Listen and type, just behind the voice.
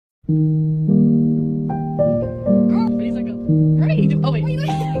He's like, great. Oh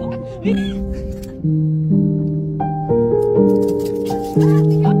wait.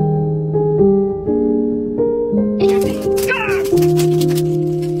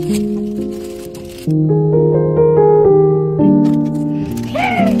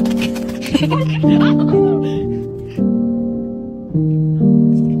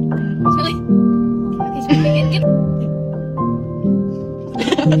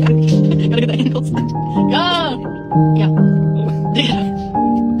 Gotta get the ankles. Go! Yeah.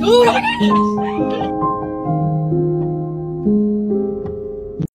 Ooh,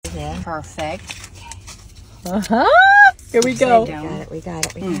 yeah. Perfect. Uh-huh. Here we go. We got it. We got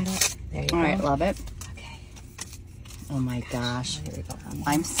it. We got it. There you go. All right, love it. Okay. Oh my gosh. Here we go.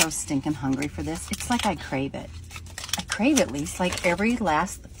 I'm so stinking hungry for this. It's like I crave it. I crave it, Lise, like every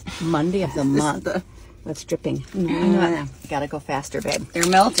last Monday of the month. What's dripping? I know. Gotta go faster, babe. They're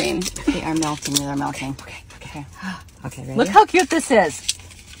melting. They are melting. They're melting. Okay. Okay. Okay, ready? Look how cute this is.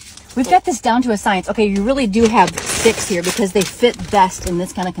 We've got this down to a science. Okay, you really do have sticks here because they fit best in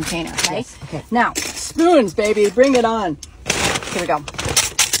this kind of container, okay? Yes. Okay. Now, spoons, baby. Bring it on. Here we go.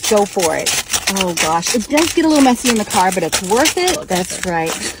 Go for it. Oh, gosh. It does get a little messy in the car, but it's worth it. That's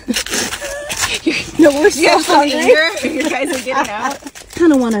right. No, we're so hungry. You guys are getting out.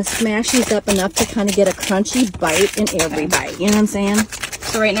 Kind of want to smash these up enough to kind of get a crunchy bite in every bite. You know what I'm saying?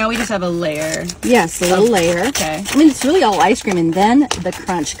 So right now we just have a layer. Yes, a little layer. Okay. I mean, it's really all ice cream, and then the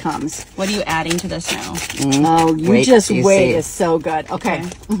crunch comes. What are you adding to this now? Oh, you just wait. It's so good. Okay.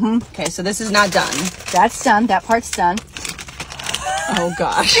 Okay, so this is not done. That's done. That part's done. Oh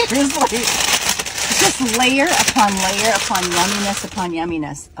gosh. Seriously. It's just layer upon layer upon yumminess upon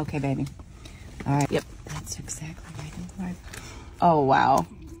yumminess. Okay, baby. All right. Yep. That's exactly right. Oh wow.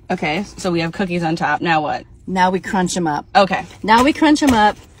 Okay, so we have cookies on top. Now what? Now we crunch them up. Okay. Now we crunch them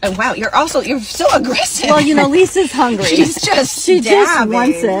up. Oh wow, you're so aggressive. Well, you know, Lisa's hungry. she just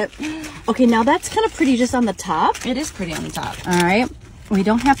wants it. Okay, now that's kind of pretty just on the top. It is pretty on the top. All right. We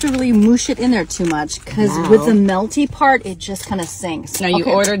don't have to really moosh it in there too much because with the melty part, it just kind of sinks. Now you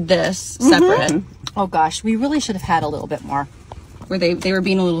ordered this separate. Oh gosh, we really should have had a little bit more. Were they were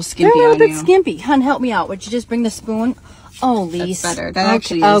being a little skimpy They're a on little bit you. skimpy. Hun, help me out. Would you just bring the spoon? Oh, Lise. That's better. That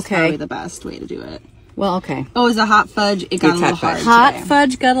actually is probably the best way to do it. Well, okay. Oh, is the hot fudge? It got a little hard. Hot today.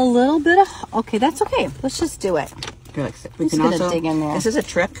 fudge got a little bit of... Okay, that's okay. Let's just do it. We Just can gonna also dig in there. This is a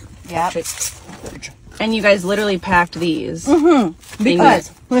trick. Yep. And you guys literally packed these.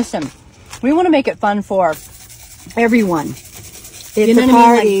 Because, listen, we want to make it fun for everyone. It's You know a what I mean?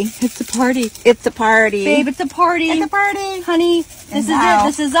 party. Like, it's a party. It's a party. Babe, it's a party. It's a party. Honey, this is now- it.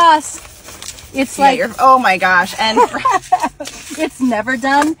 This is us. It's Yeah, like, oh my gosh. And it's never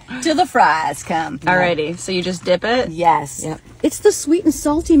done till the fries come. alrighty, so you just dip it? Yes. Yep. It's the sweet and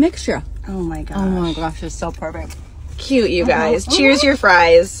salty mixture. Oh my gosh. Oh my gosh, it's so perfect. Cute, you guys. Cheers your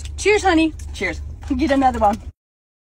fries. Cheers, honey. Cheers. Get another one.